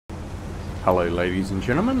Hello ladies and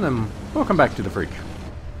gentlemen, and welcome back to the fridge.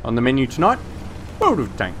 On the menu tonight, World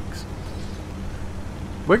of Tanks.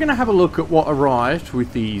 We're going to have a look at what arrived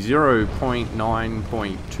with the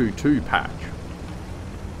 0.9.22 patch.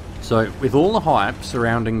 So, with all the hype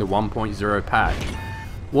surrounding the 1.0 patch,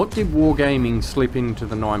 what did Wargaming slip into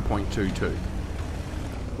the 9.22?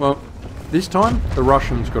 Well, this time, the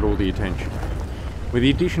Russians got all the attention. With the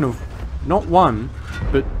addition of not one,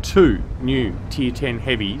 but two new Tier 10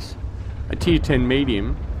 heavies, a Tier 10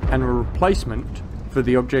 medium, and a replacement for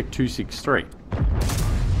the Object 263.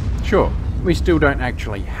 Sure, we still don't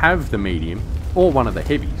actually have the medium, or one of the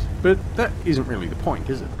heavies, but that isn't really the point,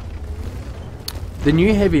 is it? The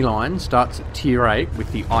new heavy line starts at Tier 8 with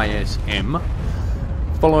the ISM,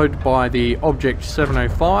 followed by the Object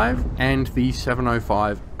 705 and the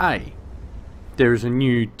 705A. There is a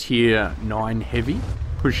new Tier 9 heavy,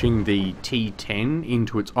 pushing the T10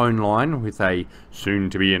 into its own line with a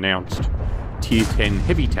soon-to-be-announced Tier 10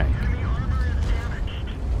 heavy tank.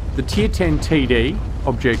 The Tier 10 TD,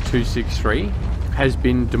 Object 263, has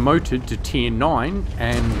been demoted to Tier 9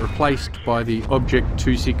 and replaced by the Object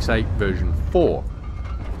 268 version 4.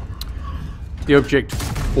 The Object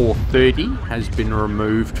 430 has been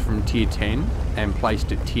removed from Tier 10 and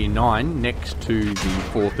placed at Tier 9 next to the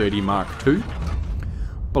 430 Mark II.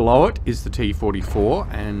 Below it is the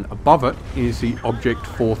T44 and above it is the Object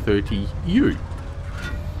 430U.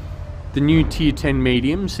 The new Tier 10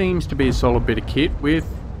 medium seems to be a solid bit of kit with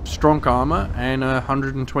strong armour and a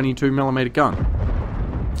 122mm gun.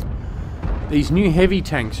 These new heavy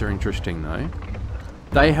tanks are interesting though.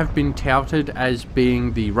 They have been touted as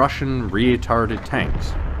being the Russian rear turreted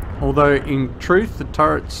tanks, although in truth the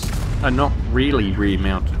turrets are not really rear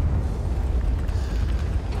mounted.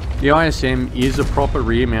 The ISM is a proper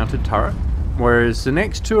rear mounted turret, whereas the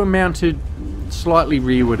next two are mounted slightly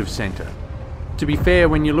rearward of centre. To be fair,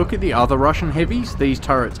 when you look at the other Russian heavies, these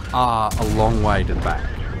turrets are a long way to the back.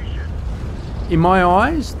 In my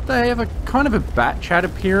eyes, they have a kind of a bat-chat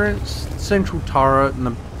appearance. The central turret and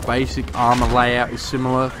the basic armour layout is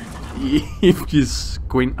similar, if you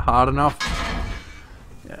squint hard enough.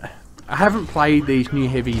 I haven't played these new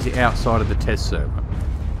heavies outside of the test server,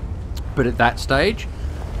 but at that stage,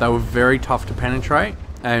 they were very tough to penetrate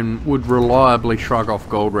and would reliably shrug off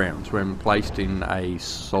gold rounds when placed in a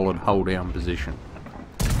solid hull down position.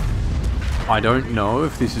 I don't know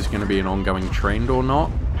if this is going to be an ongoing trend or not,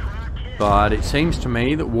 but it seems to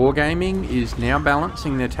me that Wargaming is now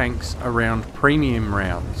balancing their tanks around premium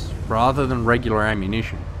rounds rather than regular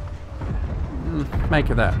ammunition. Make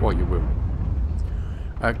of that what you will.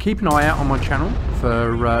 Keep an eye out on my channel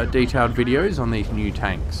for detailed videos on these new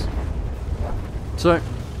tanks. So,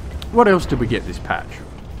 what else did we get this patch?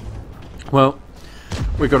 Well,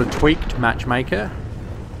 we got a tweaked matchmaker,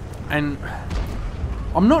 and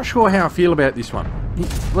I'm not sure how I feel about this one.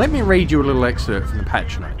 Let me read you a little excerpt from the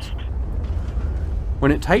patch notes.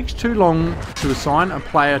 When it takes too long to assign a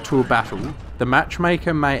player to a battle, the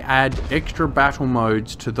matchmaker may add extra battle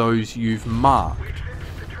modes to those you've marked.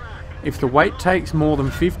 If the wait takes more than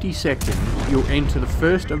 50 seconds, you'll enter the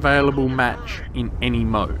first available match in any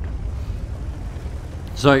mode.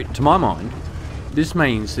 So, to my mind, this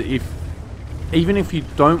means that even if you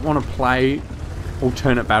don't want to play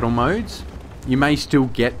alternate battle modes, you may still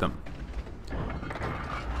get them.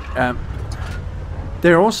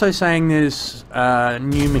 They're also saying there's a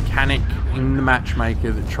new mechanic in the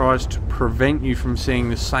matchmaker that tries to prevent you from seeing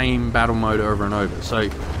the same battle mode over and over. So,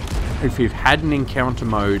 if you've had an encounter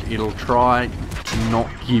mode, it'll try to not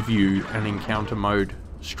give you an encounter mode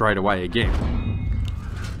straight away again.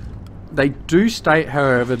 They do state,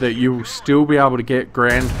 however, that you will still be able to get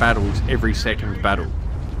grand battles every second battle.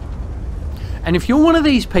 And if you're one of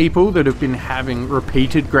these people that have been having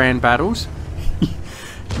repeated grand battles,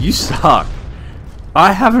 you suck.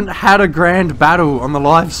 I haven't had a grand battle on the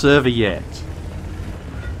live server yet.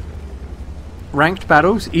 Ranked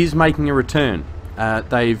battles is making a return.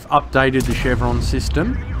 They've updated the chevron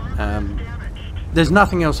system. There's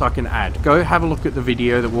nothing else I can add. Go have a look at the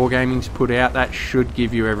video that Wargaming's put out. That should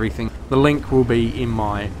give you everything. The link will be in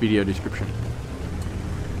my video description.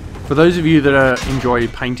 For those of you that enjoy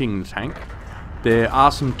painting the tank, there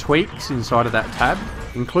are some tweaks inside of that tab,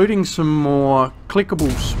 including some more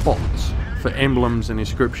clickable spots for emblems and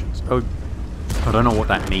inscriptions. Oh, I don't know what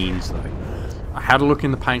that means though. I had a look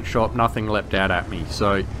in the paint shop, nothing leapt out at me.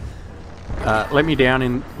 So let me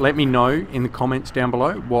know in the comments down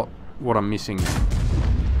below what I'm missing.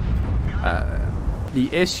 The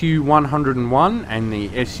SU-101 and the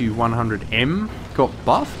SU-100M got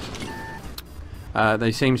buffed.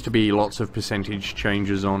 There seems to be lots of percentage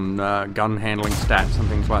changes on gun handling stats and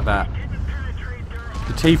things like that.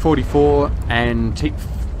 The T44 and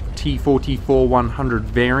T44 100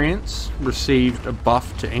 variants received a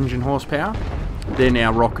buff to engine horsepower. They're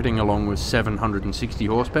now rocketing along with 760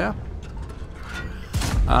 horsepower.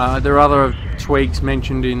 There are other tweaks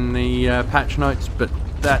mentioned in the patch notes, but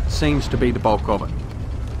that seems to be the bulk of it.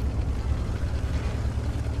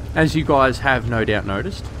 As you guys have no doubt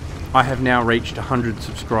noticed, I have now reached 100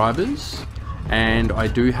 subscribers, and I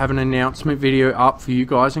do have an announcement video up for you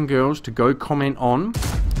guys and girls to go comment on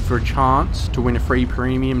for a chance to win a free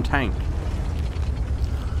premium tank.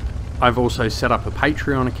 I've also set up a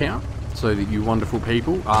Patreon account so that you wonderful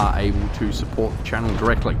people are able to support the channel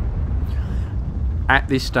directly. At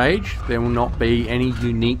this stage, there will not be any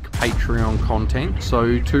unique Patreon content,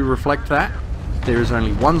 so to reflect that, there is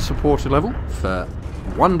only one supporter level for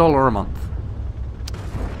 $1 a month.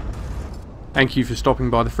 Thank you for stopping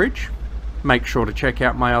by the fridge. Make sure to check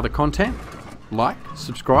out my other content. Like,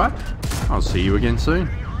 subscribe. I'll see you again soon.